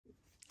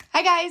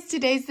Hi guys,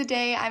 today's the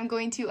day I'm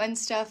going to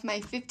unstuff my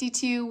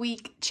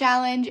 52-week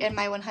challenge and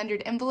my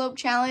 100 envelope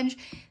challenge.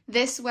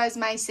 This was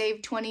my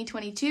Save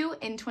 2022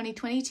 in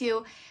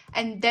 2022,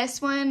 and this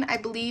one I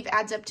believe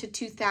adds up to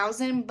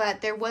 2,000,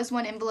 but there was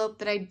one envelope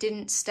that I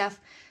didn't stuff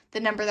the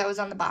number that was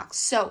on the box.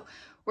 So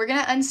we're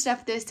gonna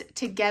unstuff this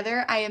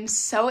together. I am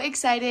so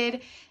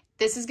excited.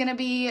 This is gonna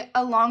be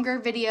a longer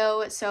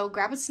video, so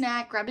grab a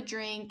snack, grab a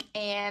drink,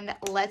 and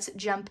let's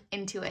jump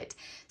into it.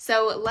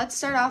 So let's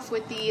start off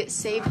with the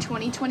Save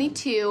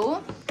 2022.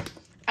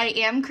 I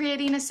am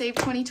creating a Save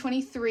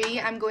 2023.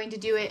 I'm going to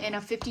do it in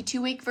a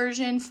 52-week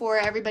version for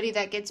everybody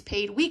that gets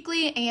paid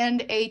weekly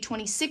and a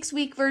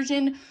 26-week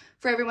version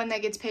for everyone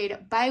that gets paid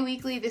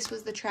bi-weekly. This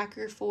was the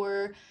tracker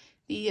for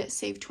the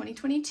Save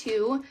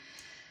 2022.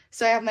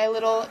 So I have my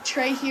little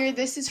tray here.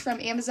 This is from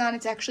Amazon.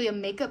 It's actually a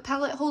makeup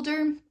palette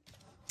holder.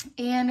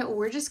 And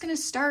we're just gonna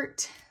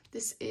start.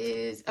 This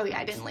is, oh yeah,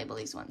 I didn't label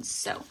these ones.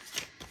 So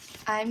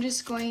I'm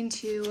just going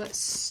to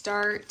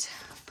start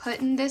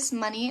putting this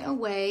money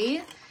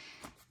away.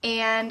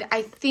 And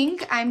I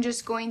think I'm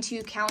just going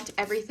to count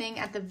everything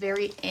at the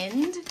very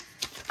end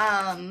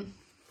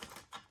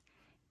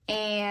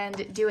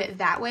and do it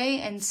that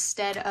way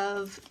instead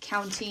of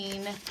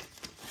counting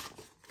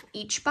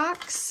each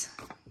box.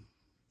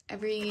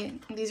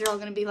 These are all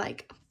gonna be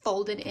like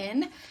folded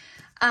in.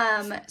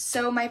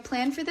 So my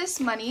plan for this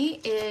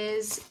money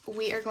is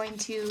we are going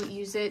to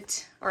use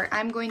it, or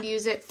I'm going to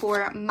use it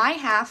for my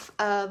half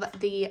of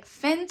the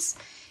fence.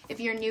 If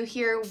you're new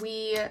here,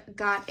 we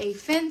got a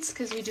fence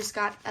because we just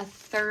got a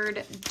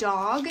third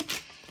dog.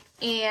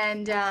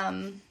 And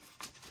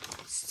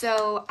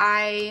so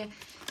I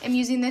am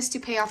using this to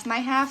pay off my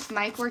half.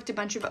 Mike worked a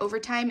bunch of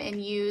overtime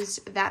and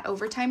used that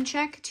overtime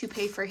check to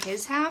pay for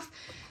his half.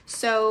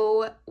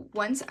 So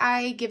once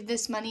I give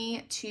this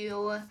money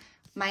to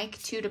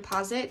Mike to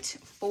deposit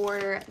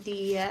for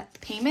the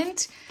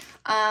payment,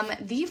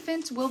 the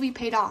fence will be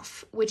paid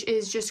off, which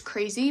is just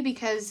crazy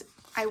because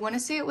I want to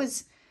say it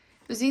was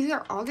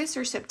either August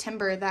or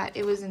September that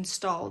it was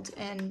installed,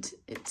 and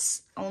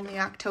it's only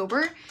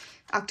October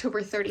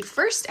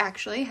 31st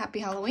actually. Happy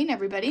Halloween,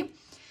 everybody.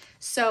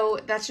 So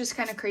that's just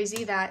kind of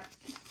crazy that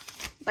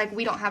like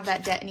we don't have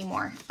that debt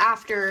anymore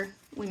after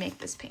we make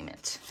this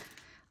payment.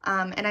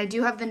 And I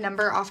do have the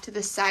number off to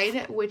the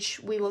side,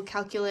 which we will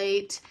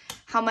calculate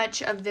how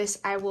much of this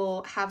I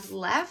will have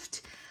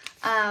left.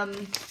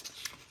 And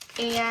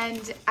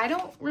I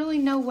don't really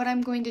know what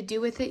I'm going to do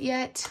with it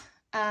yet.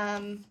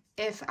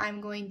 If I'm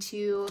going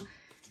to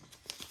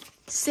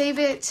save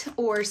it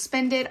or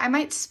spend it. I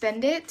might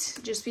spend it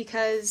just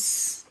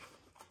because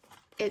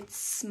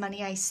it's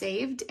money I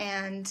saved,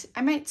 and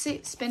I might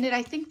spend it.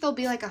 I think there'll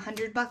be like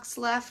 $100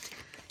 left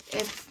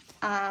if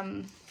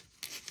I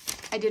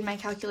did my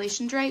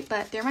calculations right,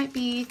 but there might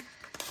be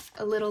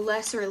a little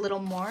less or a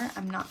little more.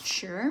 I'm not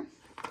sure.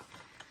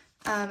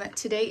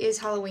 Today is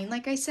Halloween,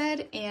 like I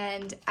said,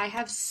 and I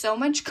have so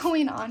much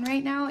going on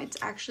right now. It's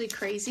actually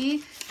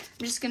crazy.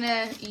 I'm just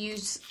gonna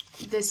use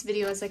this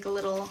video as like a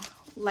little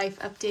life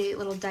update,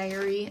 little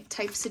diary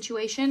type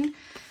situation.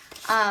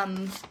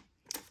 We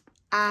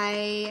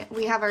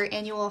have our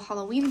annual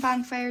Halloween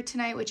bonfire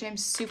tonight, which I'm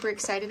super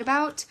excited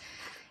about.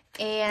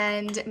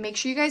 And make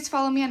sure you guys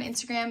follow me on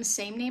Instagram,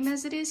 same name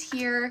as it is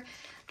here,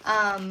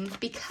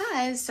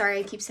 because, sorry,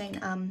 I keep saying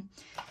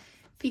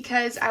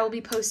because I will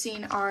be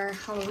posting our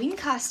Halloween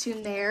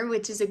costume there,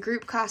 which is a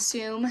group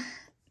costume.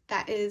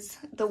 That is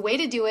the way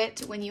to do it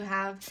when you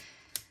have,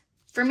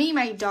 for me,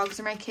 my dogs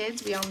are my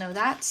kids, we all know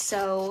that,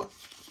 so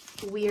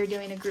we are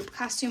doing a group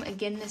costume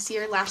again this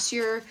year. Last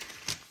year,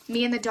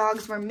 me and the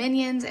dogs were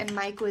Minions and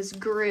Mike was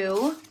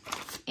Gru.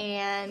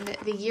 And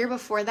the year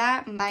before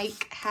that,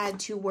 Mike had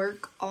to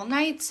work all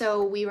night,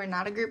 so we were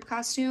not a group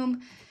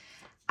costume.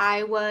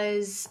 I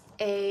was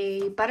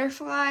a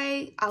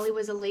butterfly, Ollie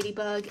was a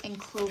ladybug, and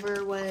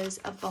Clover was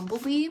a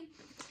bumblebee.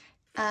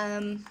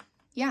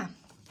 Yeah,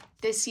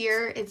 this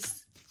year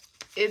it's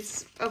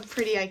a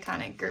pretty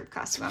iconic group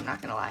costume, I'm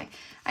not gonna lie.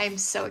 I am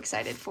so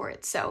excited for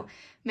it. So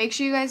make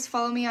sure you guys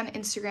follow me on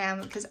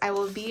Instagram because I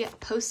will be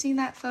posting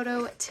that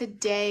photo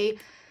today.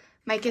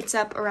 Mike gets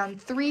up around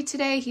 3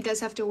 today. He does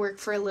have to work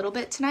for a little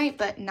bit tonight,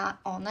 but not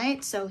all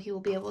night, so he will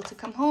be able to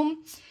come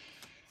home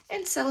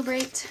and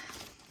celebrate.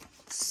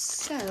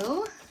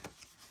 So,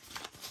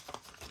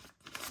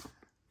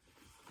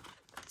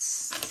 let's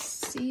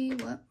see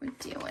what we're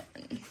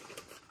doing.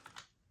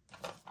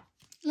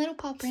 Little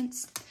paw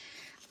prints.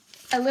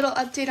 A little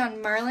update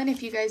on Marlin,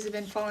 if you guys have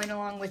been following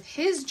along with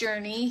his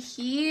journey.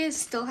 He is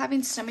still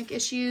having stomach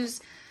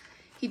issues.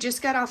 He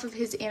just got off of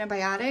his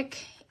antibiotic,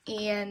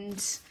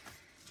 and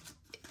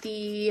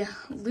the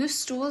loose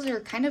stools are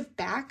kind of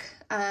back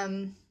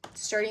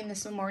starting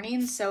this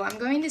morning, so I'm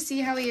going to see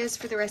how he is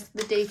for the rest of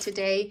the day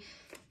today,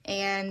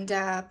 and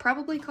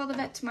probably call the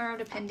vet tomorrow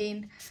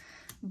depending.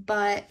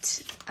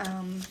 But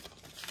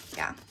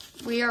yeah,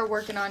 we are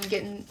working on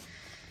getting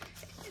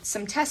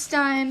some tests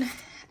done.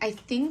 I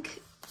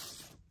think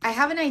I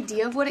have an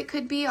idea of what it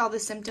could be. All the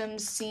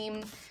symptoms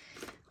seem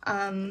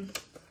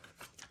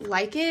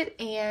like it,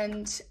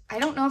 and I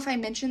don't know if I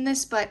mentioned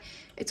this, but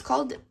it's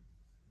called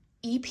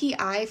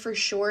EPI for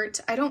short.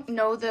 I don't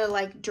know the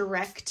like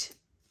direct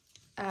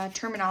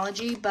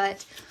terminology,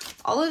 but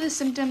all of the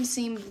symptoms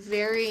seem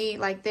very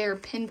like they're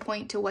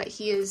pinpoint to what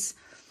he is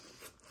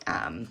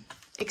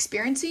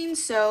experiencing.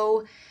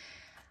 So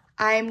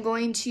I'm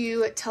going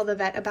to tell the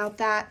vet about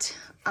that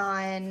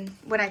on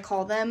when I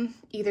call them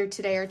either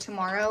today or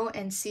tomorrow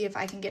and see if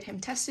I can get him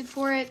tested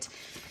for it.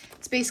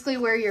 It's basically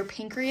where your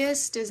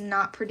pancreas does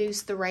not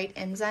produce the right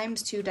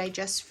enzymes to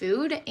digest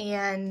food,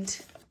 and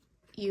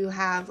you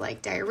have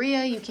like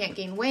diarrhea, you can't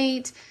gain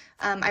weight.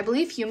 I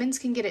believe humans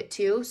can get it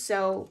too,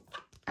 so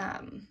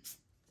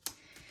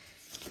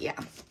yeah.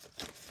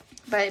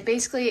 But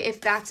basically,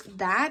 if that's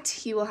that,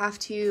 he will have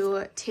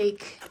to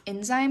take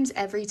enzymes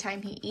every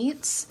time he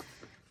eats.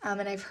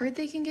 And I've heard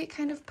they can get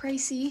kind of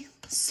pricey,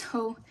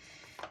 so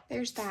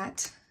there's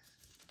that.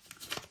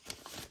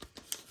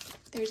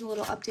 There's a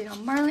little update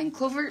on Marlin.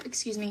 Clover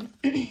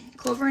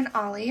and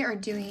Ollie are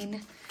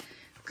doing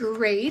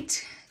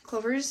great.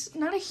 Clover's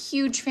not a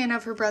huge fan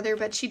of her brother,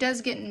 but she does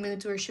get in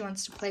moods where she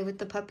wants to play with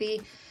the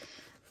puppy.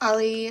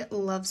 Ollie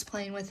loves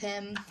playing with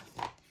him.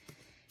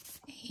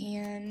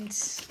 And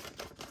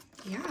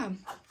yeah.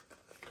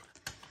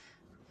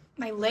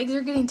 My legs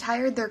are getting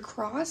tired. They're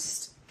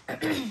crossed.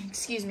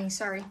 Excuse me,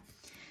 sorry.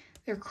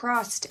 They're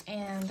crossed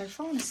and they're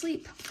falling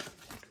asleep.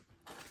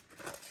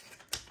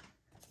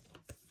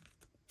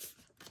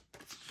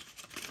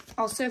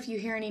 Also, if you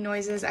hear any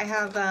noises, I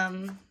have,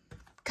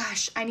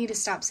 gosh, I need to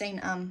stop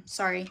saying,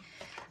 sorry.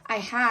 I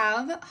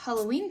have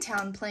Halloween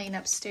Town playing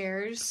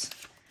upstairs,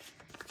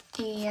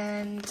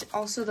 and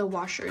also the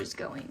washer is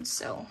going,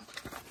 so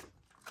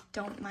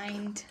don't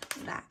mind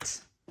that.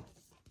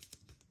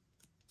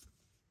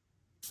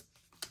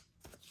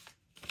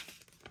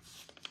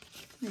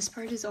 This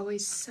part is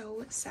always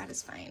so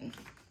satisfying.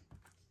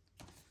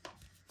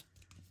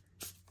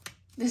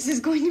 This is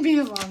going to be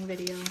a long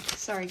video.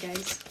 Sorry,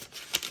 guys.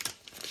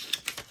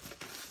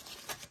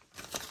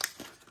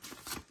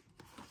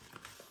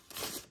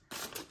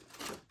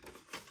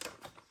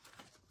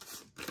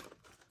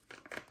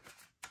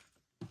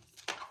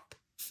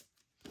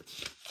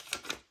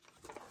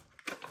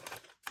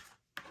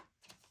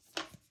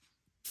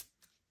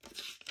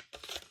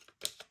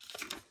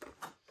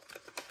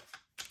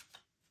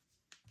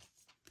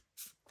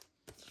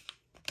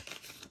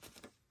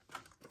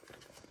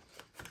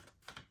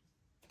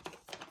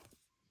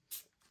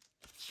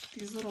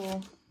 These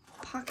little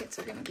pockets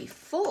are going to be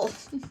full.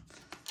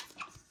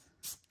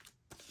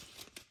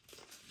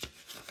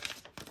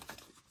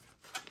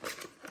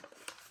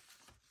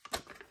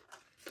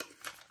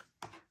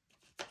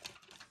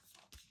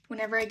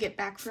 Whenever I get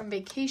back from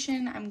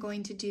vacation, I'm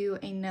going to do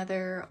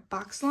another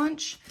box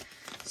launch.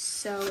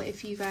 So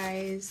if you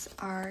guys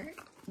are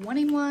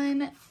wanting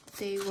one,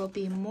 they will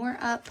be more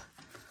up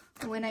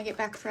when I get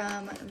back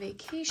from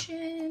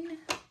vacation.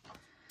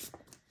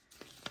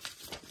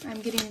 I'm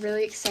getting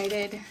really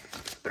excited,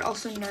 but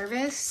also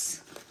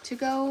nervous to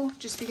go,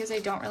 just because I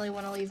don't really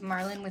want to leave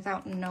Marlin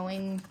without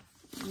knowing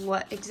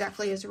what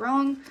exactly is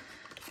wrong.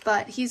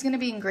 But he's going to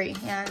be in great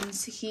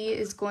hands. He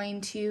is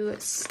going to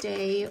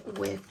stay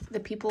with the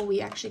people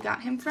we actually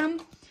got him from,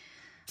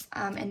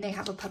 and they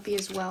have a puppy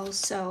as well,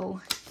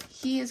 so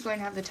he is going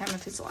to have the time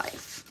of his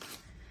life.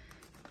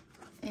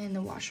 And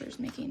the washer is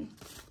making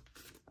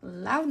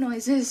loud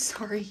noises,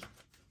 sorry.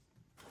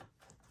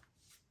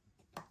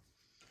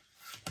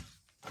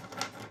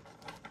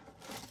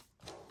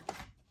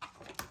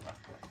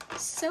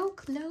 So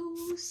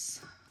close.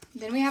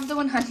 Then we have the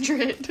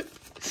 100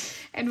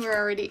 and we're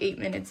already 8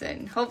 minutes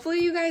in. Hopefully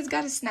you guys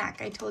got a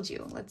snack. I told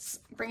you, let's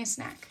bring a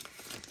snack.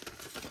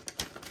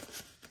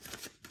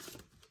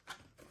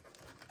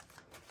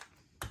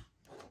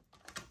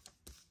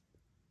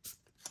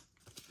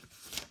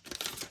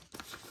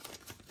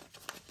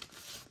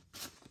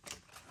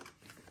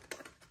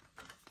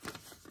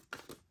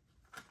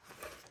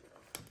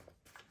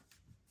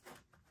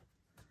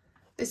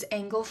 This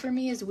angle for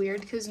me is weird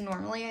because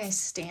normally I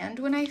stand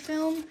when I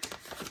film,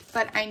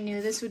 but I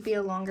knew this would be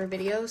a longer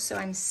video, so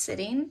I'm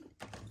sitting,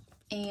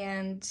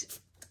 and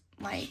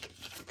like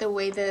the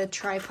way the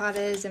tripod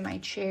is in my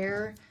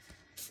chair,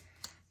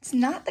 it's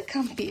not the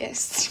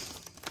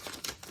comfiest,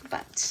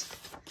 but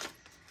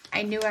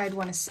I knew I'd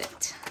want to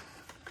sit,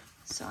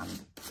 so I'm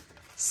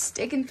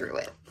sticking through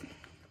it.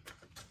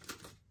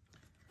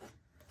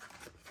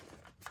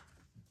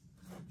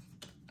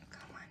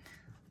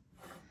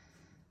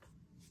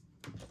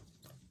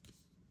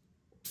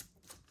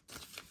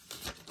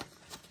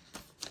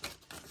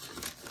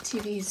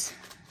 TV's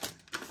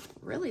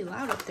really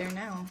loud up there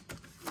now.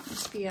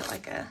 Must be at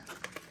like a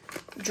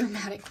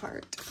dramatic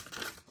part.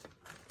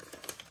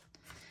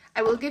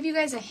 I will give you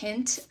guys a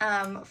hint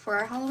for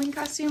our Halloween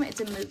costume.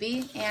 It's a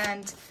movie,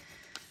 and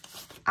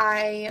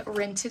I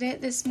rented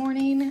it this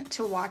morning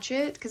to watch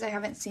it because I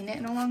haven't seen it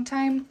in a long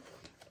time.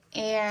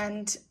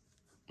 And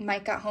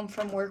Mike got home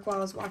from work while I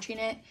was watching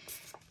it,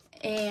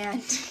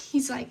 and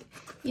he's like,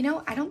 you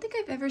know, I don't think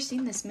I've ever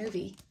seen this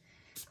movie.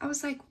 I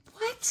was like,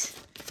 what?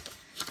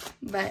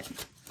 But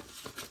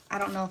I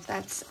don't know if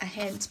that's a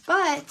hint,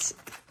 but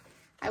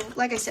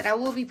like I said, I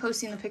will be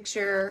posting the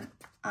picture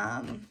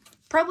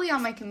probably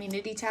on my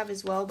community tab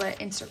as well, but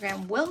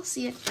Instagram will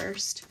see it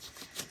first.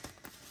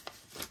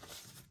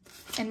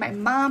 And my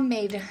mom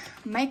made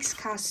Mike's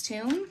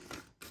costume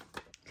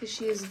because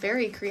she is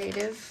very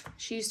creative.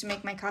 She used to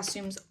make my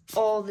costumes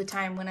all the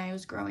time when I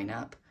was growing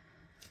up.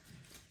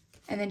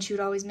 And then she would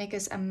always make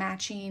us a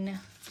matching,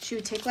 she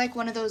would take like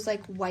one of those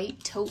like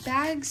white tote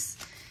bags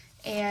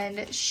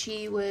and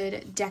she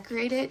would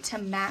decorate it to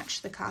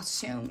match the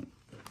costume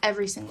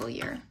every single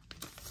year.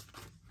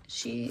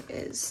 She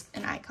is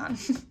an icon.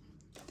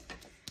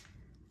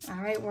 All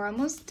right, we're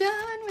almost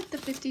done with the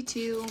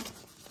 52.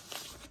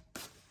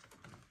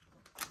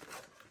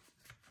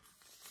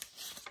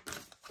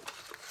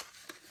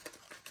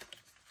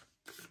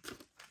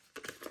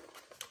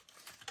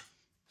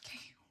 Okay,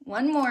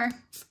 one more.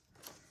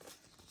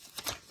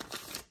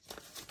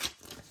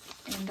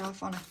 End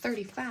off on a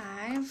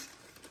 35.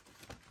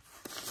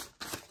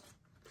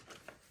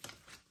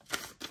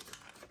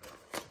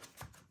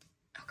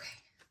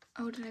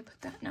 Oh, did I put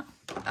that? No.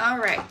 All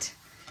right.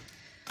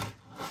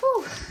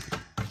 Whew.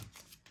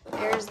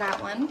 There's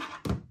that one.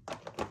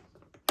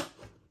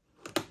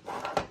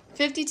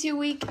 52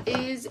 week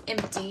is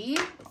empty.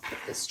 I'll put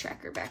this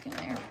tracker back in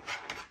there.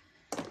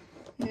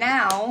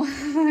 Now,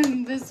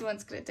 this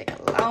one's going to take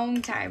a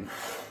long time.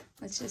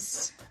 Let's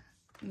just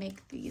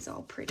make these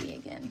all pretty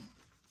again.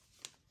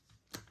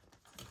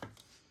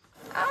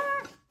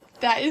 Ah,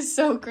 that is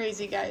so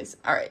crazy, guys.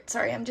 All right,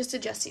 sorry, I'm just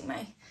adjusting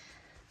my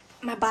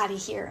body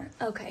here.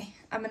 Okay,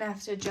 I'm gonna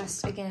have to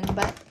adjust again,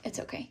 but it's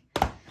okay.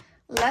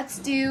 Let's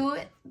do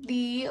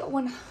the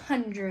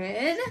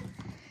 100.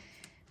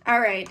 All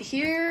right,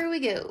 here we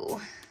go.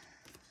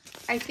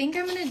 I think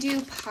I'm gonna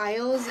do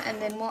piles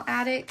and then we'll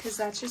add it because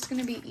that's just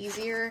gonna be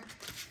easier,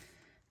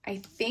 I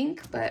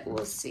think, but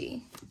we'll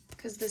see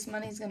because this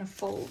money's gonna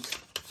fold.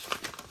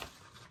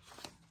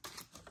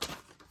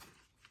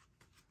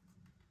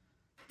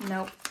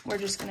 Nope, we're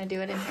just gonna do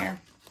it in here.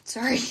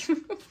 Sorry.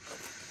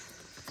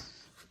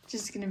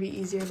 Just gonna be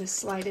easier to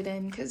slide it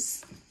in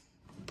because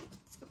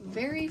it's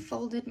very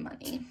folded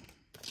money.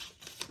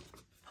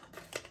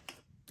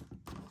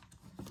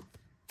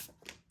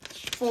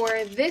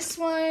 For this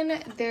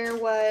one, there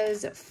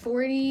was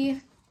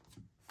 40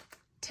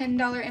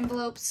 $10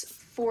 envelopes,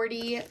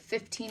 40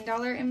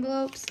 $15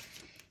 envelopes,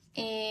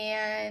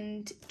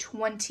 and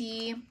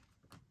 20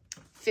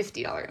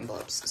 $50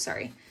 envelopes.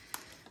 Sorry.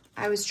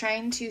 I was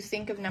trying to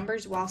think of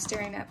numbers while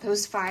staring at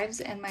those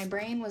fives, and my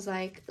brain was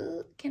like,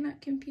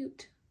 cannot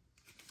compute.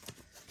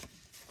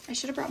 I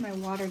should have brought my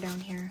water down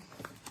here.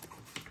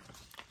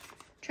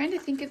 Trying to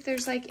think if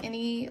there's like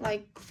any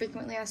like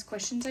frequently asked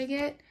questions I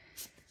get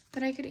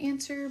that I could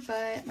answer,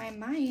 but my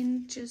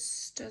mind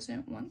just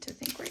doesn't want to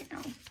think right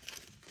now.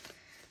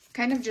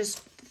 Kind of just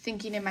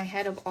thinking in my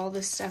head of all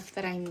the stuff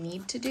that I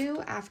need to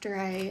do after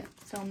I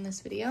film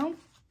this video.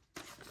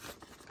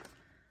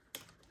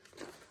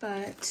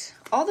 But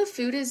all the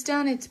food is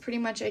done. It's pretty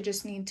much, I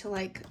just need to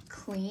like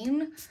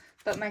clean,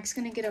 but Mike's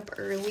gonna get up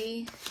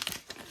early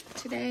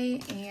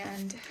today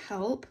and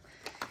help.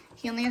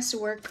 He only has to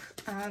work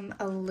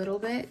a little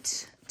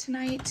bit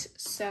tonight,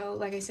 so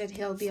like I said,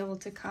 he'll be able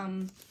to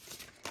come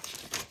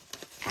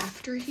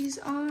after he's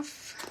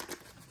off.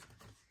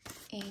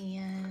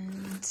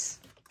 And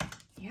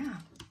yeah.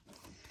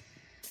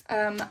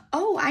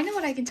 Oh, I know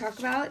what I can talk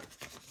about.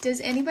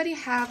 Does anybody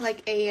have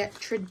like a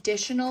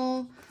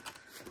traditional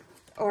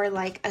or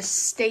like a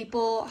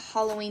staple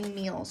Halloween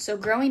meal? So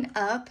growing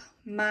up,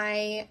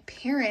 my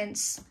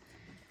parents,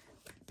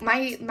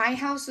 my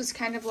house was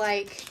kind of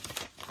like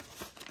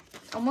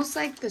almost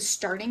like the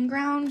starting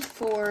ground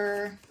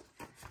for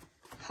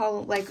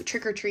like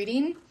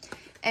trick-or-treating.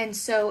 And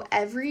so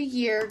every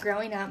year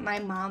growing up, my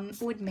mom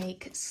would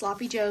make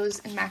sloppy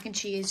joes and mac and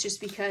cheese just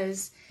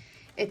because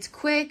it's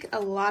quick. A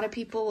lot of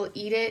people will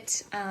eat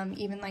it,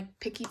 even like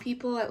picky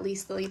people, at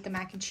least they'll eat the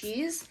mac and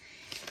cheese.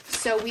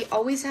 So we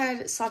always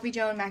had sloppy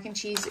joe and mac and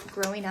cheese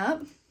growing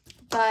up,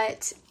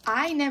 but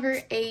I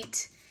never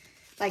ate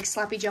like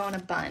sloppy joe in a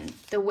bun.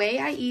 The way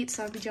I eat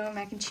sloppy joe and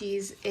mac and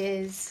cheese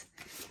is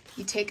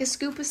you take a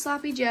scoop of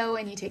sloppy joe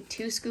and you take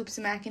 2 scoops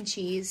of mac and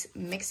cheese,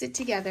 mix it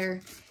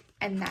together,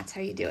 and that's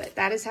how you do it.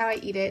 That is how I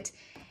eat it.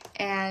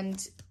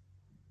 And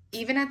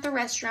even at the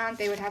restaurant,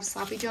 they would have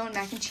sloppy joe and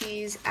mac and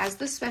cheese as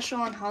the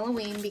special on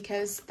Halloween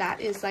because that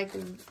is like,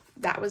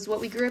 that was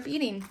what we grew up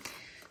eating.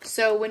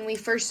 So when we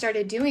first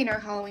started doing our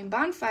Halloween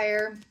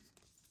bonfire,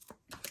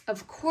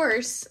 of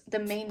course, the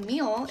main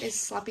meal is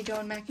sloppy joe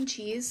and mac and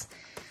cheese.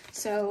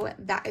 So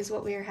that is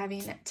what we are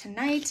having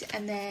tonight.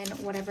 And then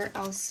whatever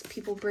else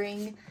people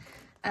bring.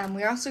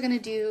 We're also going to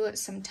do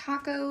some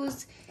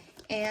tacos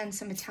and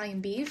some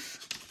Italian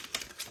beef.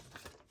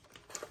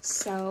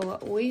 So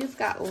we've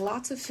got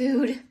lots of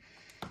food.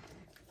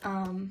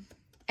 And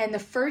the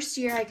first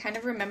year, I kind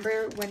of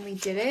remember when we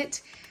did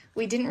it,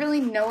 we didn't really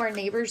know our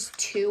neighbors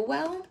too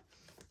well.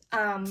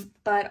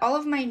 But all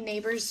of my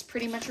neighbors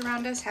pretty much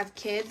around us have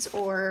kids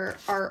or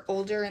are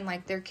older and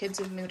like their kids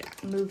have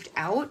moved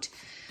out.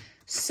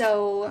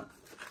 So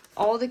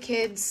all the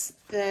kids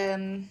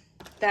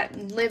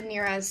that live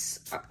near us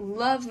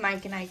love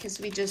Mike and I, because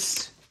we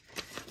just,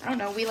 I don't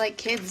know, we like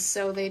kids,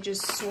 so they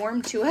just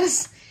swarm to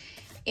us.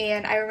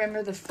 And I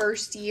remember the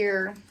first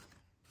year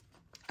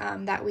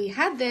that we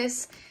had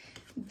this,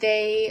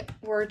 they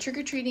were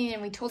trick-or-treating,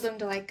 and we told them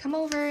to like come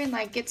over and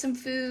like get some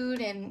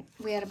food, and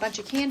we had a bunch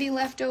of candy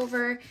left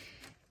over,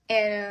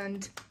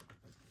 and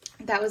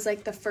that was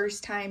like the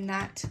first time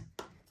that,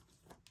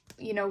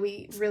 you know,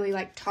 we really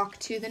like talked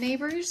to the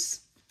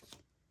neighbors,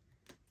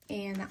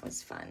 and that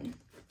was fun.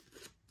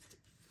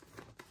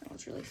 That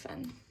was really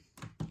fun.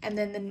 And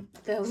then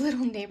the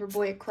little neighbor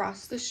boy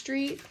across the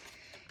street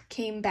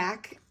came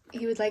back.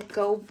 He would like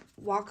go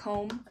walk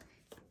home,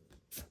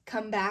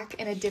 come back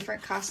in a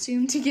different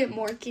costume to get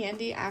more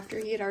candy after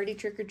he had already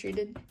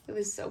trick-or-treated. It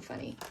was so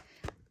funny.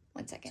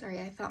 One second. Sorry,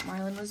 I thought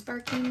Marlin was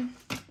barking,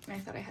 and I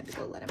thought I had to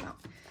go let him out.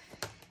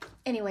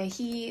 Anyway,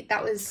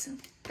 that was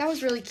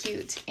really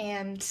cute,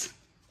 and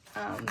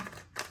I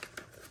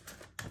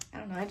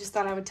don't know, I just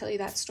thought I would tell you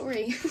that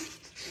story.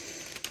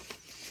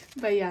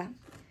 But yeah,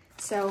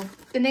 so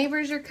the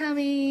neighbors are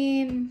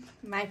coming,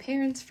 my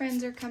parents'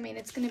 friends are coming.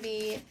 It's gonna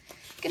be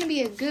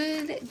a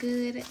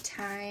good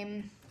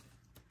time.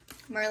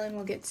 Marlin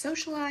will get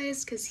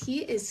socialized because he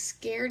is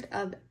scared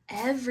of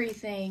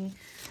everything.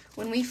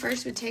 When we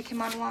first would take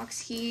him on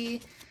walks,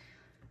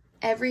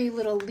 every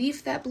little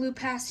leaf that blew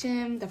past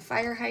him, the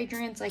fire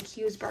hydrants, like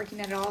he was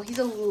barking at it all. He's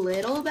a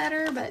little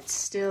better, but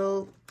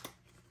still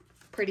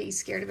pretty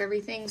scared of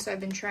everything. So I've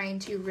been trying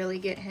to really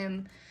get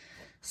him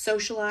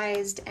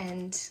socialized,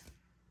 and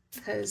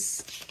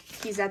because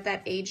he's at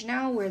that age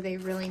now where they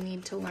really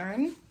need to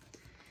learn.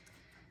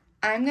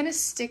 I'm gonna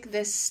stick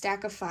this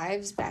stack of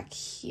 5s back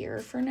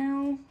here for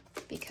now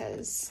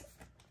because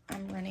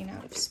I'm running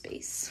out of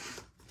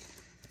space.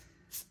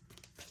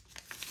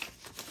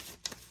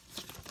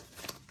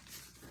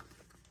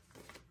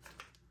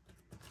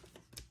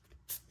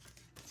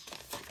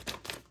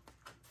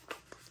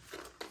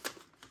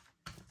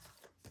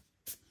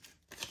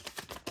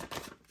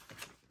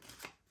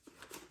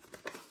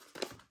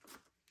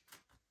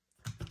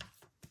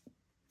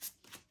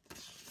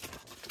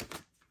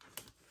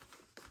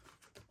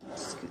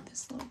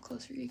 A little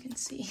closer, you can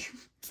see.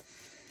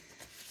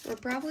 We're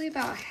probably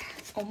about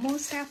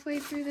almost halfway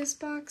through this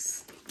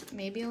box,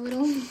 maybe a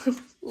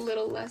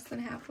little less than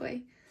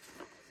halfway.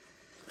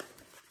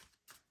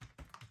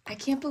 I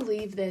can't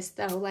believe this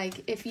though.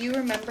 Like, if you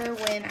remember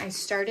when I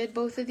started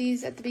both of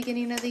these at the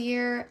beginning of the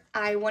year,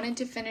 I wanted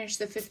to finish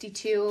the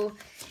 52,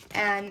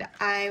 and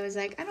I was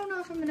like, I don't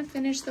know if I'm gonna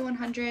finish the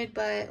 100,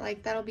 but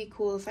like that'll be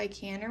cool if I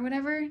can or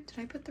whatever. Did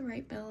I put the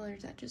right bill, or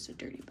is that just a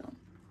dirty bill?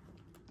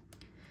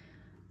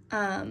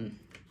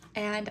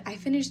 And I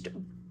finished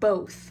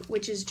both,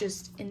 which is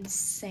just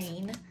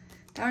insane.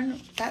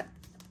 That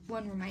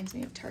one reminds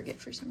me of Target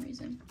for some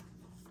reason.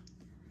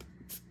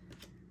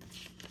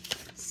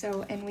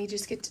 So, and we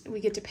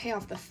get to pay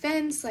off the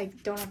fence,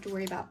 like don't have to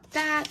worry about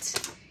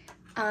that.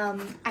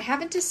 I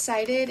haven't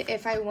decided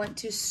if I want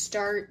to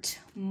start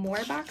more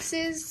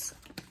boxes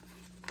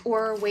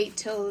or wait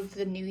till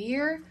the new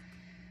year.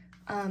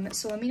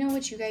 So let me know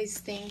what you guys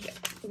think.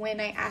 When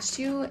I asked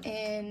you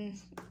in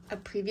a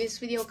previous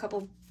video a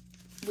couple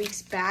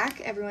weeks back,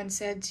 everyone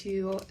said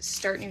to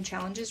start new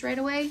challenges right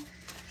away,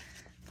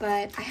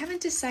 but I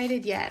haven't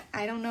decided yet.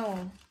 I don't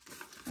know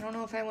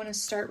if I want to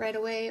start right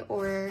away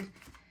or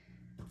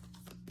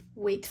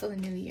wait till the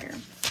new year.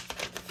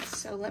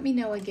 So let me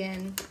know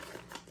again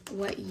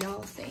what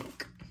y'all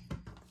think.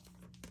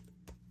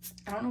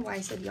 I don't know why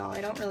I said y'all.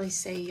 I don't really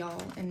say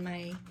y'all in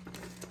my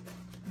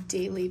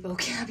daily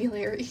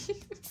vocabulary.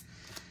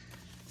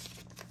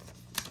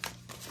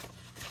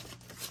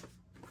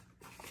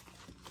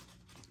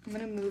 I'm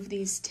gonna move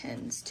these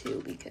 10s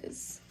too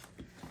because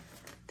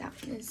that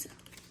one is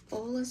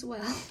full as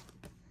well.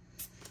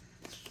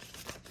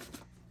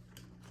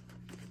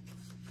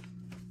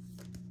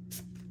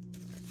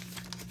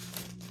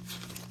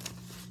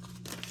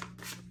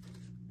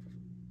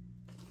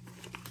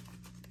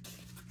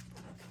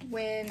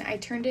 When I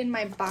turned in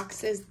my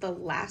boxes the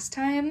last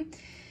time,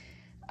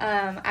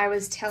 I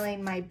was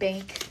telling my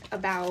bank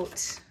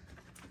about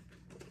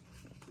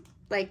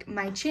like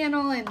my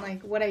channel and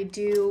like what I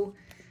do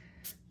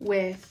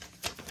with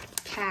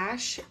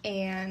cash,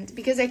 and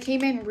because I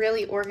came in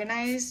really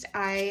organized,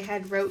 I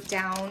had wrote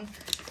down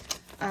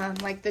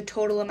like the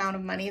total amount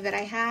of money that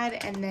I had,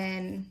 and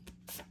then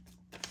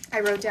I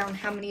wrote down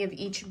how many of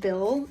each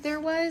bill there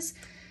was,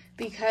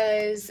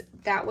 because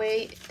that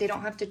way they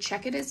don't have to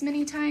check it as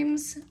many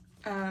times,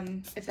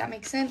 if that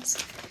makes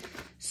sense.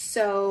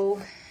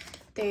 So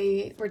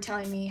they were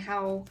telling me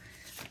how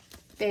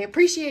they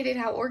appreciated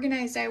how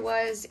organized I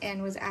was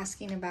and was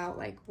asking about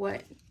like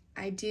what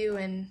I do,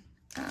 and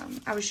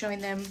I was showing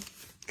them,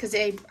 because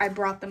I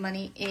brought the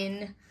money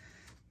in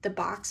the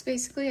box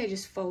basically. I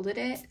just folded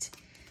it.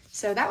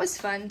 So that was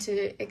fun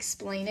to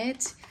explain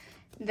it.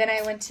 Then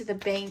I went to the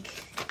bank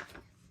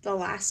the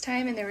last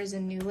time, and there was a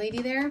new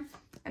lady there,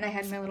 and I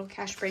had my little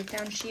cash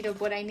breakdown sheet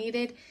of what I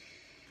needed,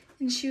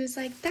 and she was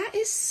like, "That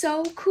is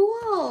so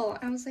cool."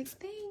 I was like,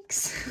 "Thanks."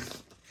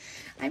 cakes.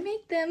 I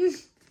make them.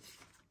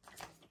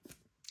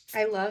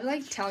 I love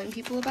like telling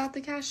people about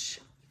the cash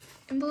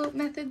envelope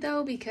method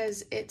though,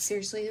 because it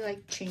seriously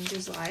like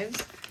changes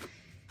lives.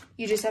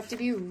 You just have to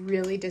be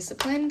really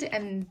disciplined,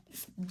 and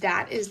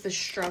that is the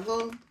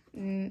struggle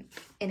in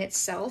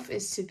itself,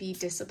 is to be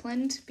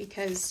disciplined,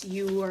 because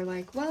you are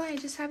like, well, I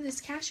just have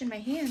this cash in my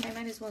hand, I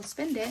might as well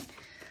spend it.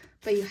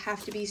 But you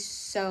have to be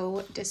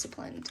so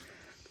disciplined.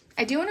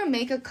 I do want to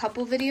make a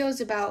couple videos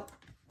about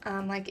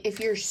like if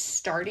you're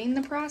starting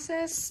the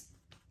process.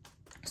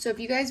 So if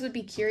you guys would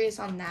be curious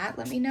on that,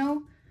 let me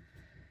know.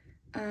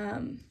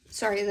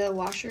 Sorry, the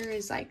washer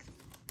is like,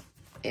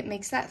 it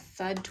makes that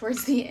thud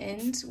towards the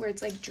end where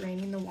it's like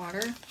draining the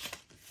water.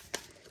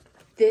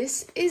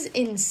 This is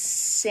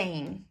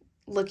insane.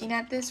 Looking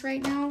at this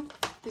right now,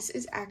 this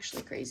is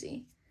actually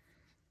crazy.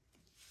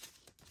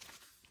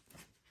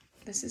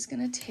 This is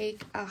gonna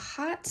take a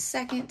hot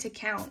second to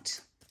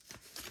count.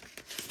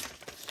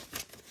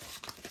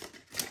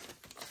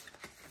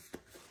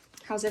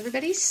 How's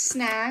everybody's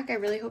snack? I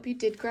really hope you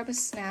did grab a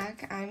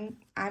snack.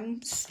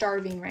 I'm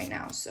starving right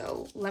now,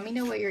 so let me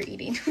know what you're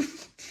eating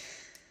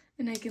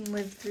and I can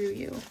live through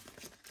you.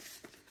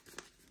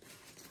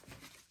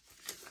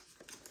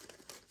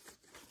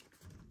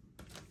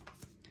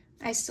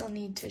 I still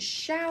need to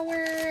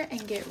shower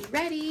and get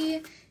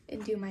ready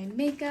and do my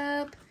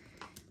makeup.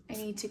 I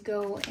need to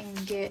go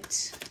and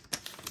get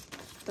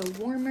the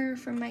warmer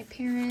from my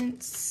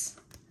parents.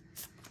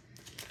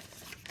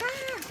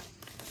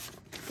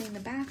 Clean the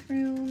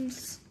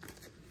bathrooms.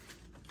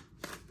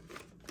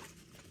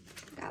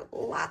 Got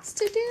lots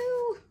to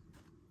do.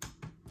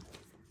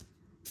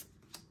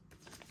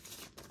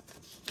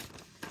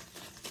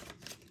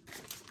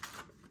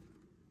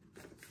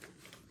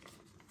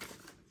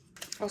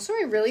 Also,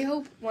 I really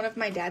hope one of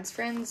my dad's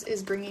friends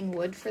is bringing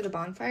wood for the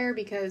bonfire,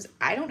 because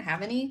I don't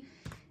have any,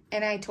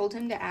 and I told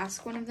him to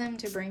ask one of them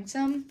to bring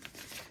some.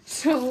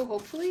 So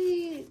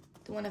hopefully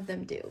one of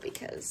them do,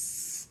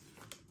 because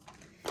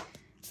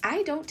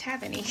I don't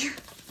have any.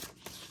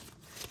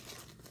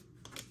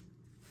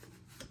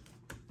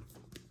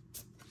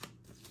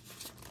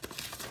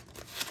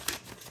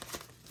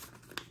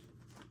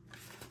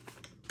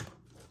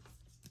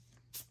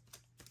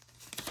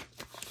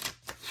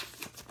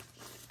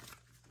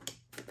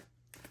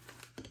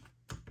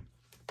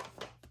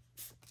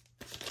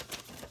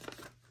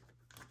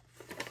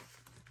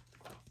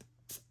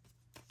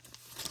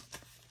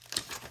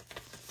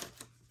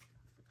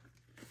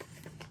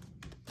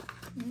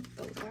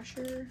 The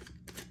washer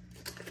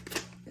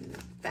is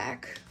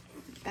back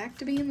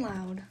to being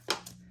loud.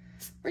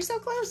 We're so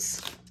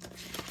close.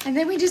 And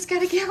then we just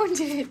gotta count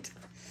it.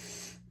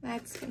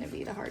 That's gonna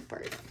be the hard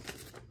part.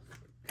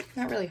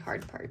 Not really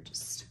hard part,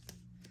 just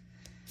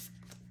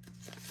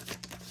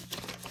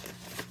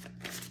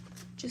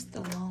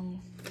the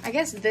long. I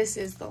guess this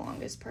is the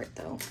longest part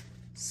though,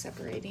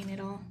 separating it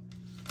all.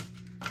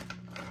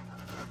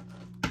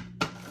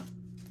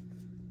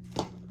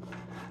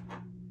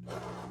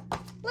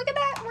 Look at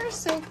that, we're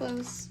so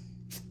close.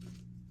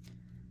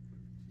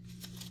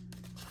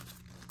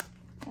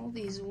 All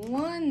these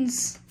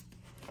ones.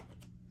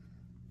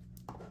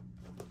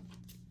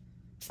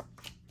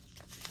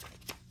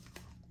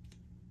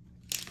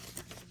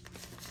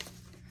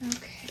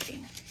 Okay.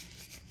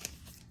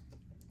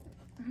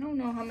 I don't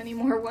know how many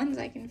more ones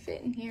I can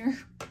fit in here.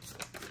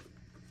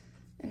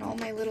 And all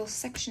my little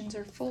sections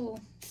are full.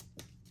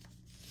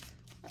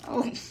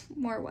 Oh,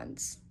 more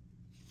ones.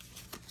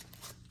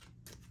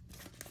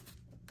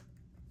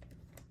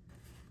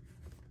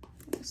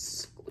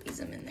 Squeeze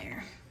them in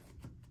there.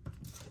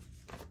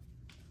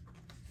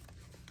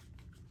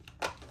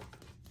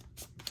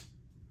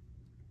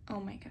 Oh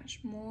my gosh,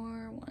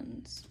 more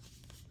ones.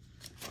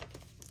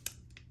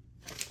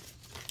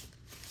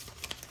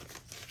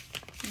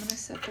 I'm gonna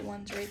set the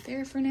ones right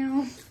there for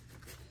now.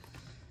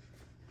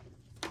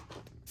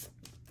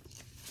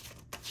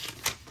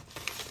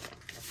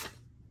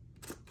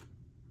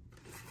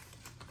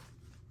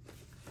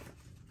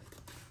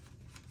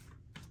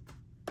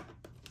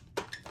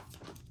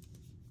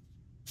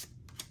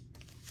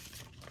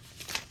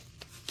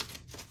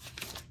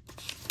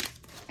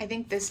 I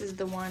think this is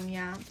the one,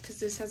 yeah, because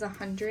this has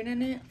 100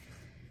 in it.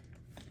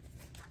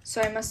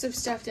 So I must have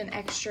stuffed an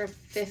extra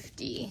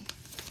 50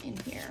 in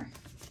here.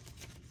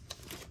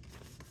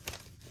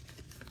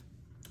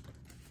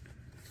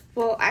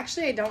 Well,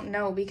 actually, I don't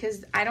know,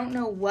 because I don't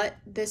know what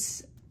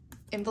this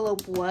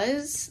envelope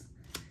was.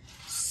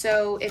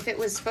 So if it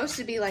was supposed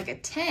to be like a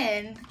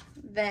 10,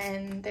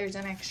 then there's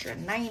an extra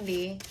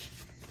 90.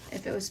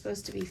 If it was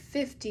supposed to be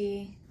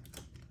 50,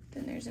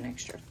 then there's an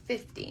extra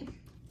 50.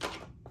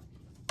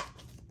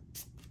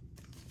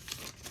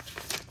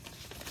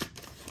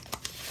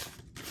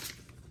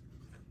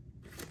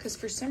 Because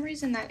for some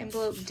reason that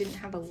envelope didn't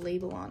have a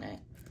label on it.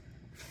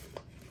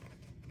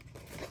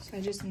 So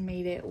I just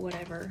made it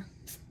whatever.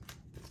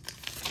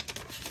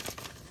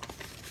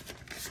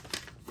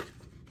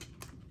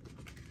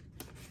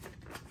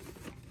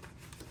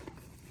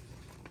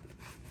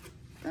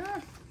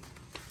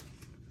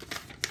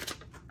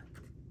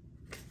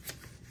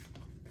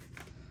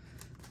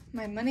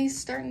 My money's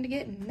starting to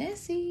get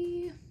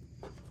messy.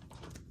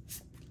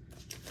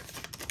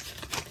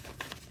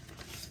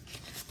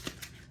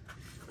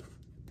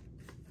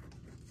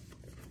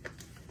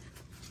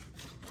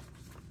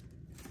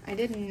 I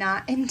did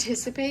not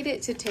anticipate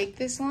it to take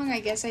this long. I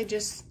guess I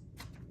just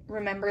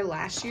remember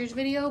last year's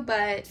video,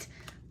 but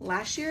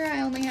last year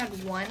I only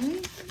had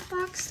 1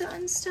 box to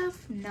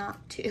unstuff, not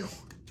 2.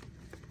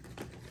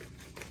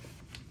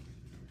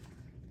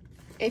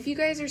 If you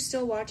guys are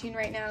still watching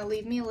right now,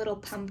 leave me a little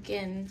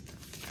pumpkin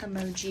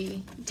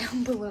emoji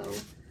down below.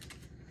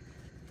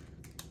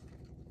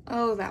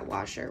 Oh, that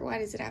washer. Why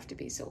does it have to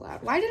be so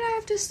loud? Why did I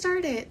have to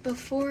start it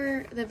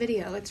before the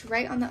video? It's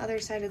right on the other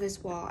side of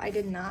this wall. I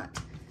did not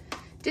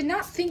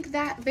think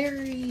that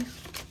very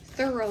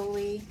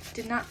thoroughly.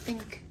 Did not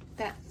think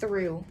that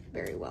through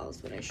very well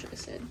is what I should have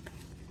said.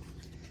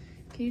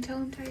 Can you tell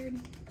I'm tired?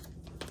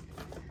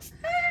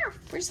 Ah,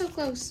 we're so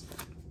close.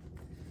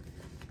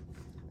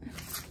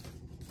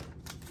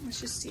 Let's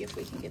just see if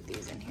we can get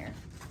these in here.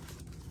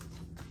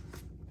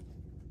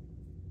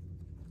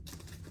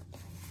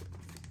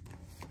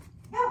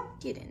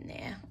 Get in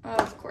there. Oh,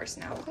 of course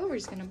now.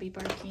 Clover's gonna be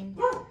barking.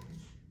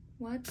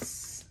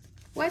 What's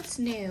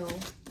new?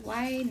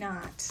 Why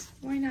not?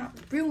 Why not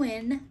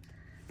ruin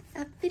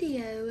a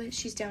video?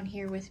 She's down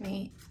here with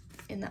me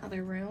in the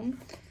other room,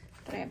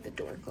 but I have the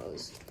door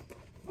closed.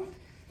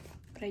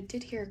 But I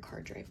did hear a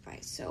car drive by,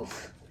 so.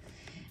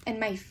 And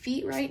my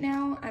feet right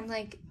now, I'm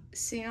like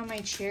sitting on my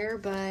chair,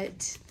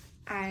 but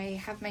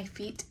I have my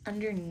feet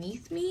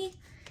underneath me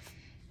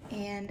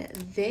and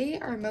they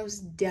are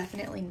most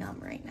definitely numb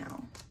right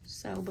now.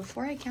 So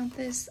before I count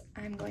this,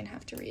 I'm going to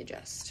have to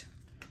readjust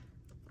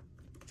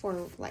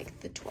for like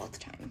the 12th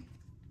time.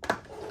 Ah!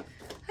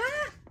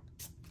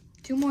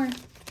 2 more.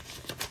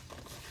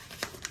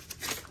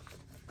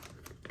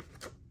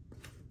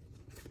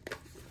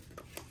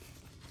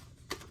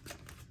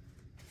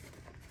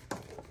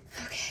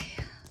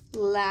 Okay,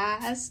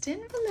 last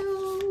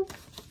envelope.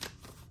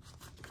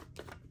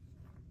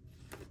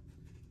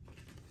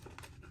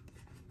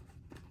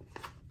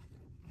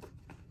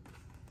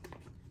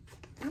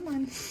 Come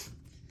on.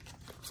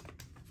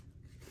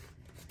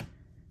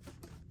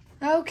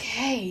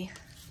 Okay.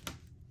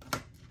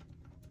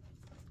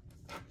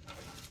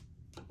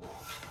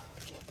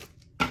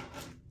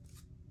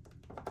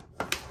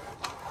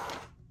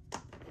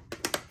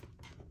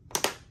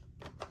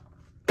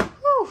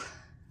 Whew.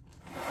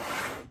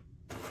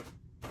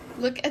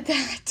 Look at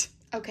that.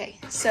 Okay,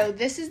 so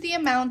this is the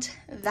amount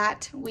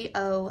that we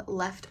owe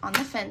left on the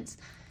fence.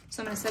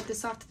 So I'm going to set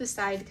this off to the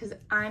side because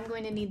I'm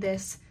going to need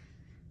this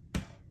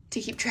to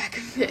keep track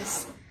of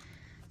this.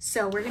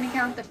 So we're gonna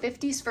count the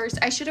 50s first.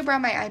 I should have brought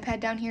my iPad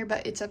down here,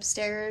 but it's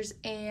upstairs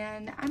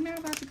and I'm not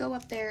about to go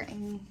up there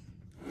and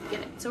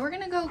get it. So we're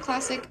gonna go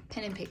classic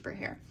pen and paper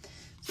here.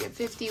 So we have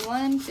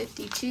 51,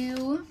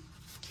 52.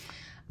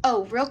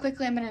 Oh, real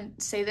quickly, I'm gonna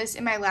say this.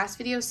 In my last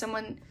video,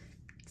 someone,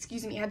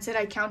 excuse me, had said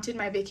I counted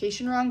my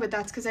vacation wrong, but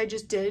that's because I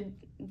just did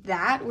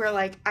that, where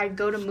like I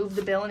go to move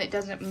the bill and it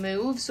doesn't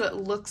move, so it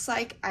looks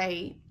like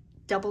I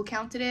double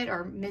counted it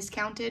or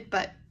miscounted,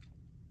 but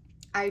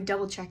I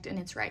double checked and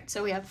it's right.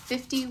 So we have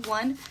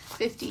 51,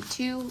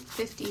 52,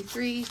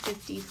 53,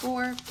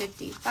 54,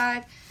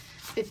 55,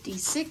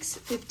 56,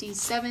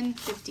 57,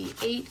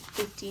 58,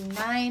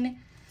 59,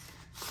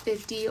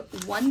 50,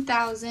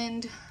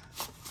 1,000,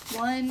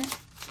 1,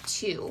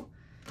 2.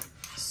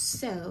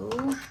 So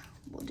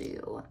we'll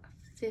do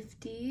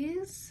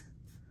 50s,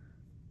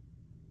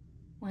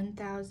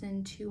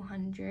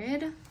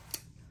 1,200.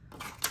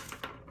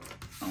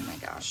 Oh my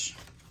gosh.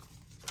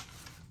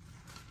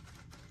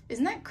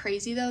 Isn't that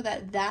crazy though,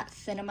 that that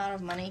thin amount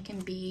of money can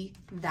be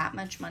that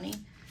much money?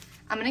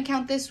 I'm gonna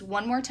count this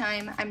one more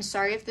time. I'm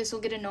sorry if this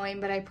will get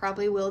annoying, but I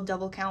probably will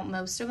double count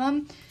most of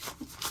them.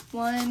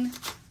 1,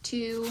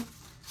 2,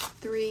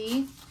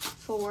 3,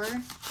 4,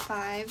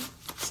 5,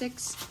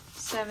 6,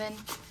 7,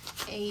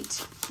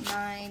 8,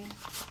 9,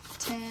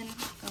 10,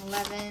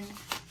 11,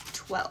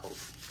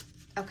 12.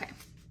 Okay.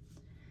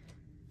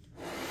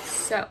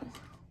 So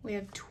we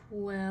have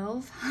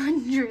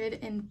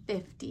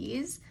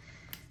 1,250s.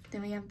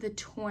 Then we have the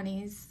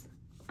 20s.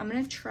 I'm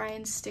gonna try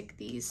and stick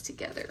these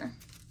together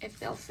if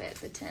they'll fit,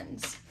 the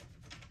 10s.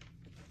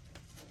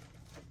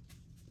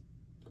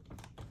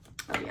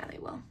 Oh yeah, they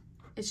will.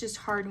 It's just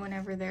hard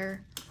whenever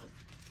they're,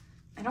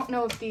 I don't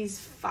know if these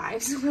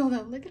 5s will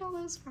though. Look at all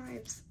those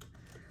 5s.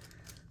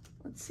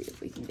 Let's see if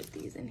we can get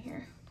these in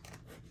here.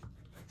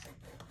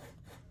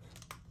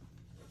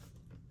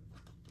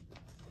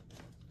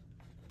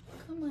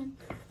 Come on.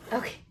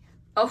 Okay.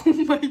 Oh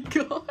my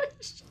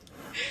gosh.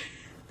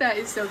 That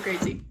is so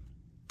crazy.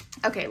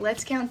 Okay,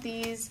 let's count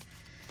these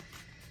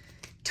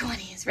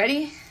 20s.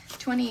 Ready?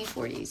 20,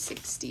 40,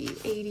 60,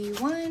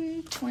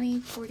 81, 20,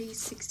 40,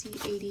 60,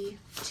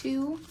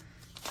 82,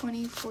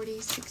 20, 40,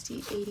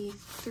 60,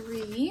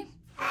 83,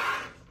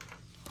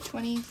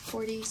 20,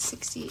 40,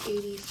 60,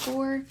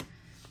 84,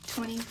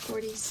 20,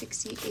 40,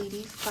 60,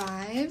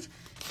 85,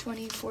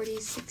 20, 40,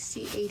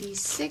 60,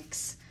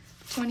 86,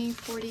 20,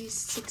 40,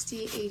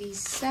 60,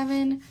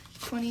 87,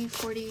 20,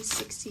 40,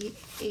 60,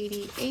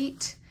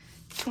 88,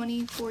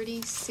 20,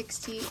 40,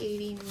 60,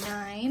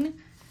 89,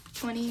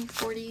 20,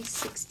 40,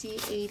 60,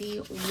 80,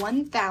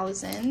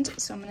 1,000.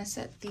 So I'm going to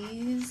set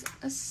these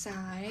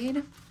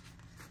aside.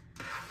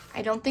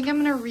 I don't think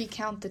I'm going to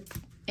recount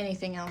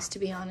anything else, to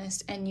be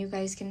honest, and you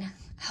guys can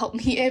help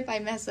me if I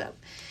mess up.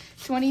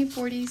 20,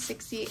 40,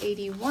 60,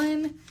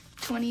 81,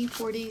 20,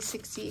 40,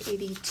 60,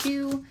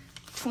 82,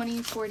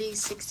 20, 40,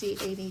 60,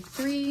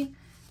 83,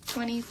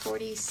 20,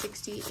 40,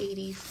 60,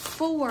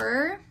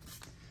 84,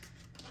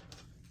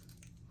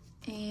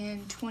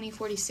 and 20,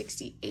 40,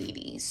 60,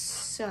 80.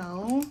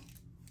 So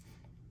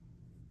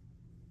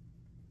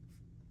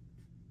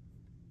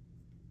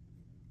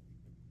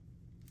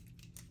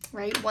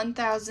right,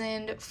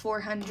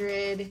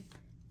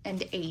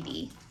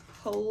 1,480.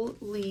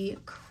 Holy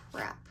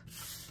crap.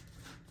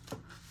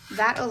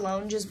 That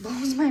alone just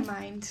blows my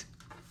mind.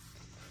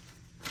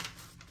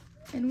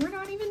 And we're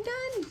not even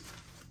done.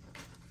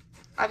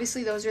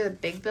 Obviously, those are the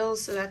big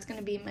bills, so that's going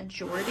to be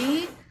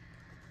majority.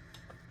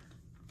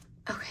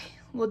 Okay,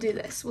 we'll do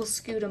this. We'll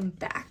scoot them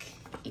back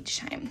each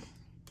time.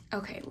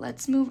 Okay,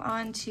 let's move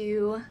on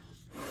to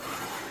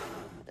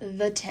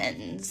the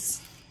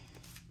tens.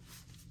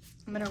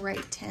 I'm going to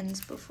write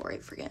tens before I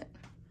forget.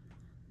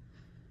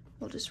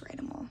 We'll just write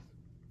them all.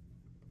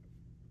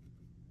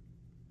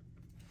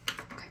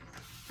 Okay,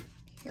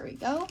 here we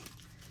go.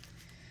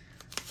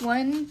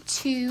 1,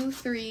 2,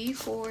 3,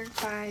 4,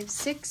 5,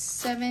 6,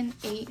 7,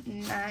 8,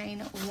 9,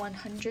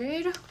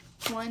 100.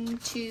 1,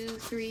 2,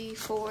 3,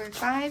 4,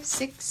 5,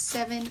 6,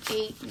 7,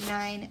 8,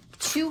 9,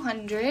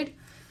 200.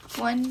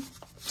 1,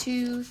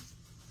 2,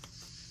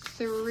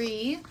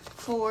 3,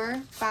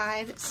 4,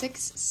 5,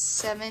 6,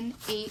 7,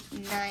 8,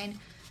 9,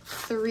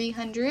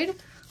 300.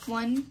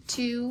 1,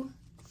 2,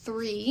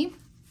 3,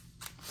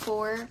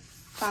 4,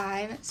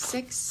 5,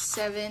 6,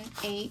 7,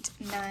 8,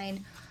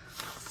 9,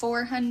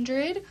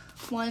 400.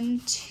 1,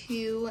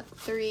 2,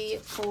 3,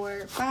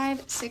 4,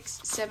 5, 6,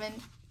 7,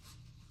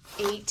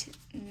 8,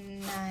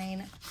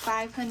 9,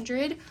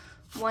 500.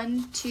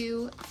 1,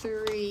 2,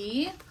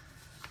 3,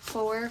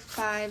 4,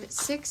 5,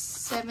 6,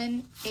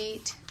 7,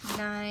 8,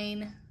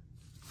 9,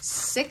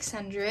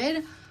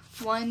 600.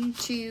 1,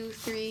 2,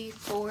 3,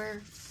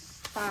 4,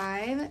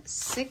 5,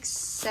 6,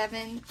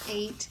 7,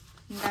 8,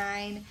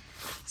 9,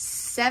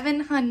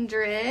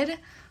 700.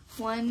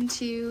 1,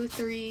 2,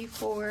 3,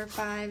 4,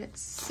 5,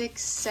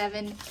 6,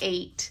 7,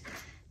 8.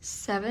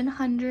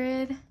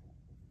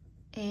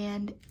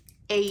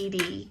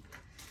 780.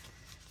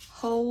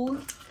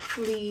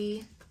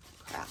 Holy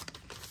crap.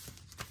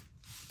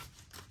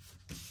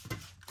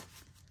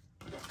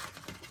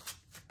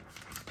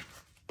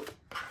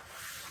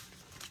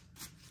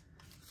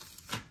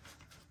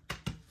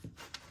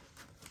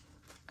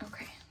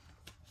 Okay.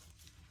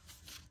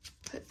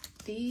 Put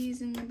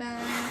these in the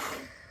back.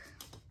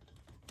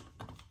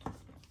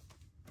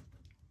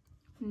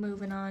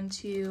 Moving on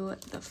to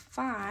the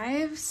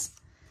fives.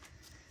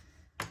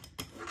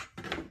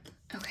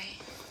 Okay,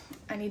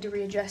 I need to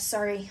readjust.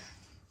 Sorry,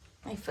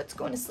 my foot's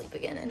going to sleep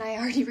again and I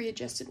already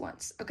readjusted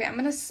once. Okay, I'm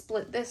gonna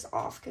split this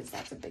off because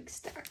that's a big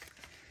stack.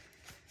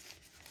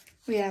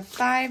 We have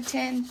 5,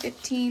 10,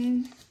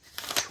 15,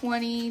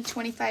 20,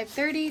 25,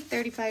 30,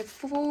 35,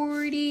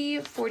 40,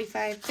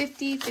 45,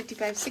 50,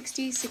 55,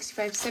 60,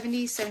 65,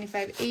 70,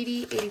 75,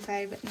 80,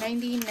 85,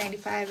 90,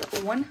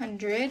 95,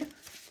 100.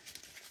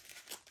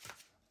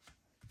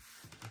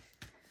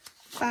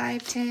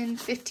 5, 10,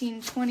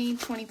 15, 20,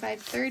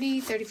 25,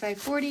 30, 35,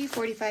 40,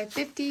 45,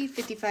 50,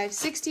 55,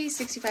 60,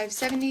 65,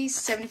 70,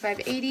 75,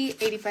 80,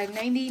 85,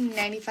 90,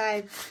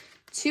 95,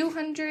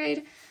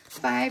 200,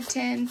 5,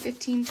 10,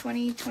 15,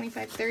 20,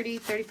 25, 30,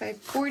 35,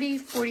 40,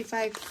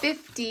 45,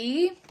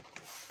 50,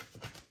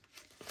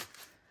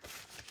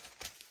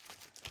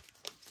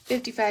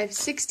 55,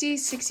 60,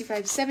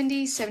 65,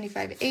 70,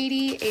 75,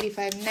 80,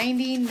 85,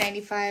 90,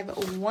 95,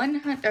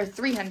 100, or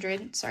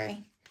 300,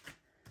 sorry.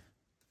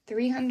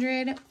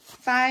 300,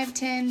 5,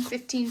 10,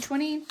 15,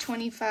 20,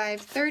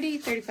 25, 30,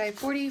 35,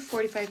 40,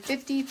 45,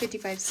 50,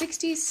 55,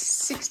 60,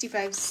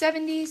 65,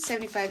 70,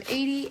 75,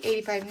 80,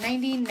 85,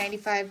 90,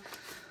 95,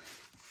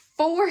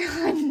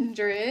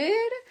 400,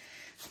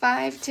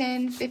 5,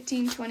 10,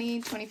 15,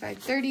 20, 25,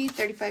 30,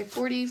 35,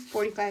 40,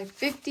 45,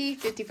 50,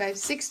 55,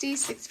 60,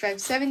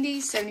 65,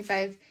 70,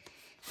 75,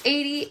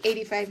 80,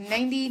 85,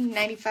 90,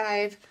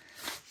 95,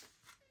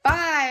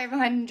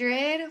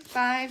 500,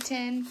 5,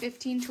 10,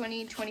 15,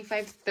 20,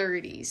 25,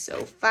 30.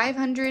 So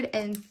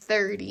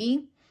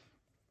 530.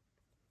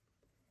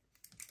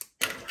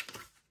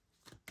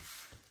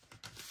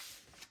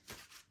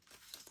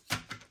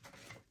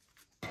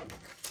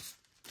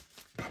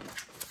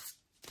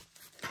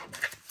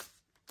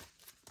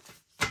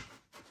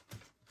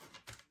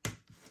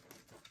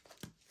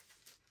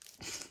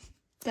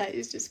 That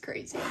is just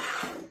crazy.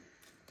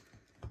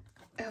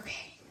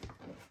 Okay.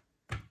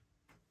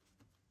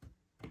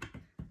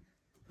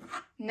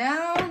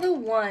 Now the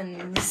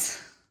ones.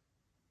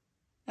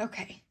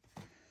 Okay.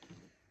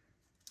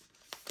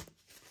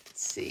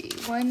 Let's see,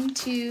 1,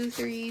 2,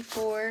 3,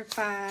 4,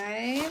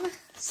 5,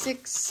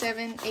 6,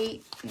 7,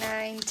 8,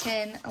 9,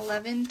 10,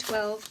 11,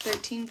 12,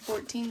 13,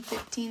 14,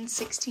 15,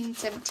 16,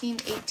 17,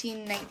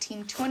 18,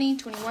 19, 20,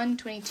 21,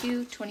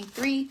 22,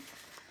 23,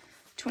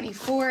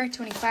 24,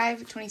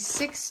 25,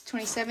 26,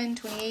 27,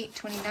 28,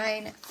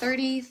 29,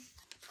 30,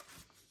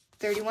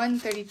 31,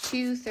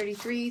 32,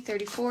 33,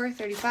 34,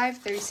 35,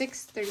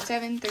 36,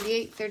 37,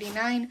 38,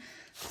 39,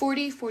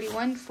 40,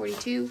 41,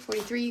 42,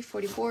 43,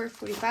 44,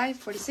 45,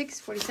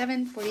 46,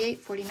 47, 48,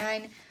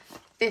 49,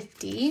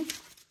 50.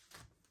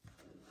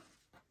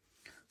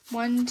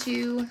 1,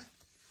 2,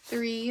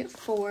 3,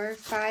 4,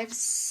 5,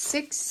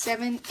 6,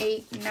 7,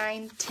 8,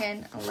 9,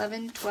 10,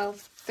 11, 12,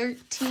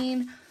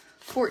 13,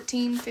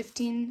 14,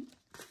 15,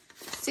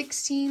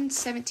 16,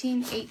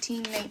 17,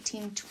 18,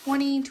 19,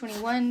 20,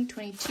 21,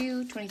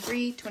 22,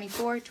 23,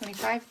 24,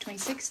 25,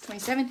 26,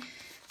 27,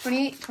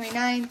 28,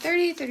 29,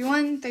 30,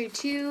 31,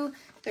 32,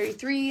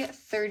 33,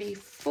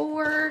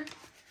 34,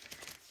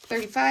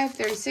 35,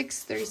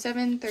 36,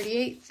 37,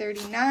 38,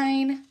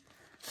 39,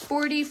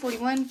 40,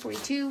 41,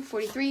 42,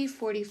 43,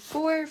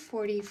 44,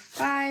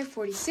 45,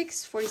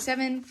 46,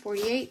 47,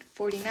 48,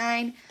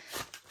 49,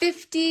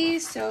 50.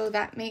 So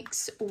that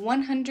makes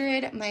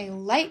 100. My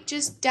light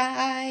just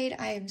died.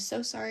 I am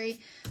so sorry.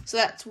 So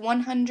that's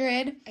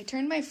 100. I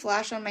turned my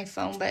flash on my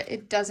phone, but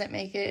it doesn't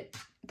make it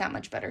that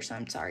much better, so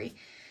I'm sorry.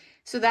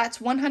 So that's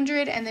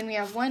 100, and then we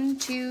have 1,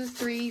 2,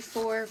 3,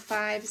 4,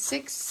 5,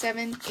 6,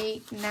 7,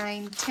 8,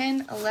 9,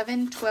 10,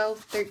 11, 12,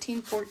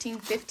 13, 14,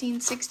 15,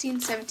 16,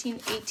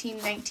 17, 18,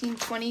 19,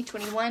 20,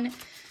 21,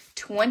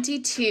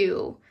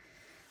 22.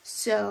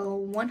 So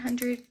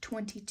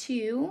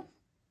 122.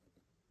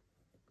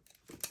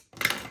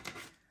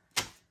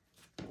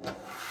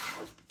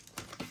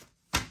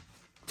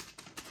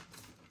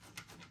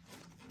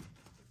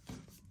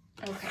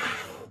 Okay,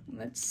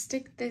 let's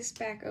stick this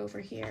back over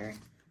here.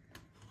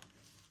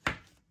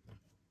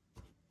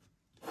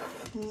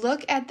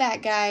 Look at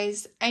that,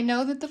 guys. I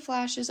know that the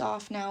flash is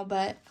off now,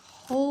 but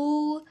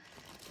holy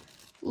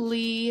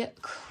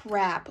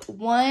crap.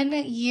 1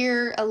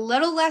 year, a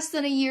little less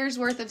than a year's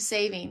worth of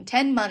saving.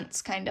 10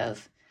 months, kind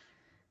of,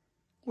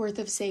 worth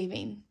of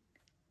saving.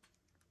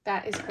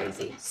 That is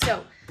crazy.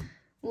 So,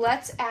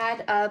 let's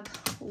add up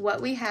what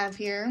we have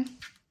here.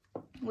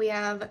 We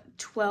have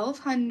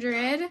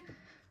 1,200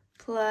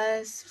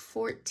 plus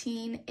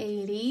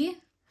 1,480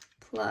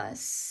 plus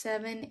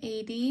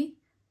 780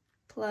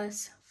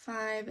 plus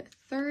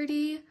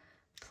 530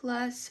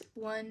 plus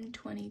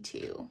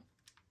 122.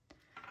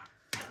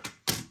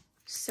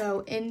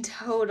 So in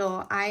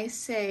total, I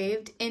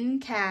saved in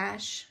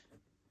cash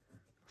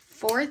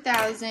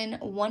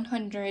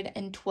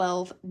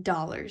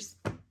 $4,112.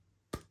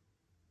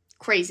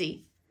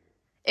 Crazy.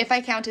 If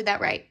I counted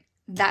that right,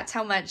 that's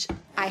how much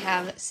I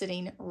have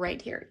sitting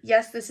right here.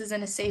 Yes, this is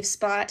in a safe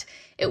spot.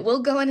 It will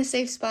go in a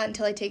safe spot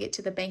until I take it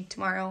to the bank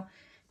tomorrow.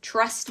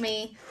 Trust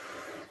me.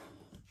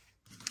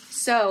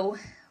 So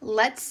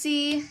let's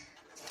see.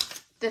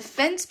 The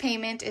fence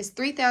payment is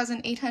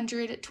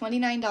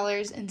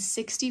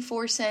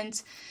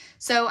 $3,829.64.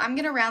 So I'm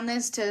going to round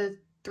this to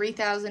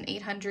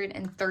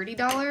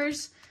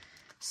 $3,830.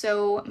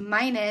 So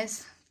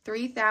minus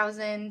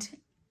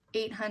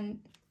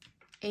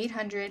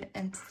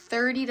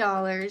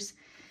 $3,830.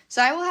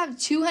 So I will have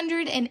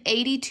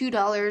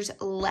 $282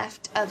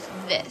 left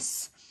of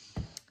this.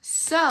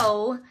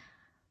 So,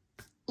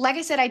 like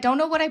I said, I don't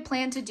know what I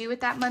plan to do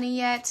with that money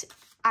yet.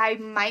 I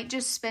might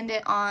just spend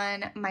it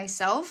on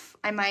myself.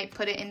 I might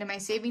put it into my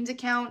savings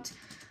account.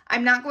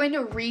 I'm not going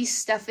to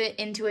restuff it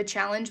into a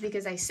challenge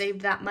because I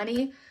saved that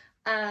money.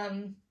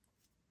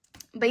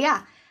 But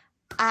yeah,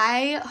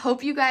 I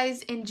hope you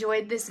guys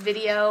enjoyed this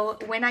video.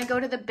 When I go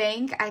to the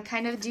bank, I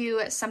kind of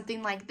do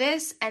something like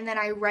this, and then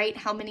I write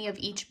how many of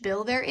each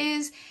bill there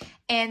is,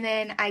 and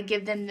then I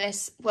give them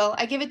this. Well,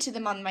 I give it to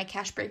them on my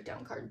cash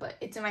breakdown card, but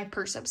it's in my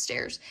purse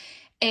upstairs.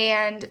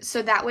 And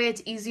so that way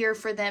it's easier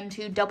for them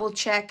to double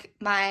check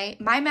my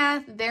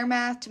math, their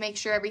math, to make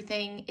sure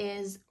everything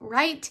is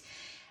right.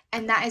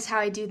 And that is how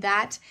I do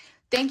that.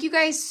 Thank you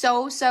guys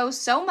so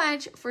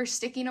much for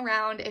sticking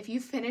around. If you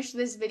finished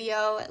this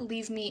video,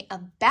 leave me a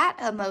bat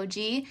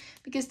emoji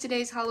because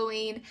today's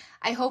Halloween.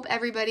 I hope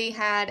everybody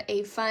had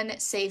a fun,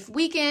 safe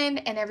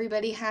weekend and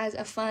everybody has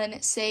a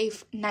fun,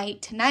 safe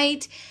night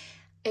tonight.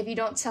 If you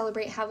don't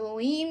celebrate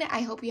Halloween,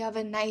 I hope you have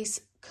a nice,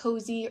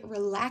 cozy,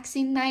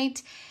 relaxing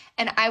night.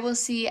 And I will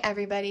see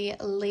everybody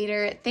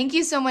later. Thank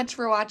you so much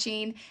for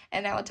watching,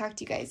 and I will talk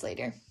to you guys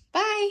later.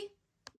 Bye!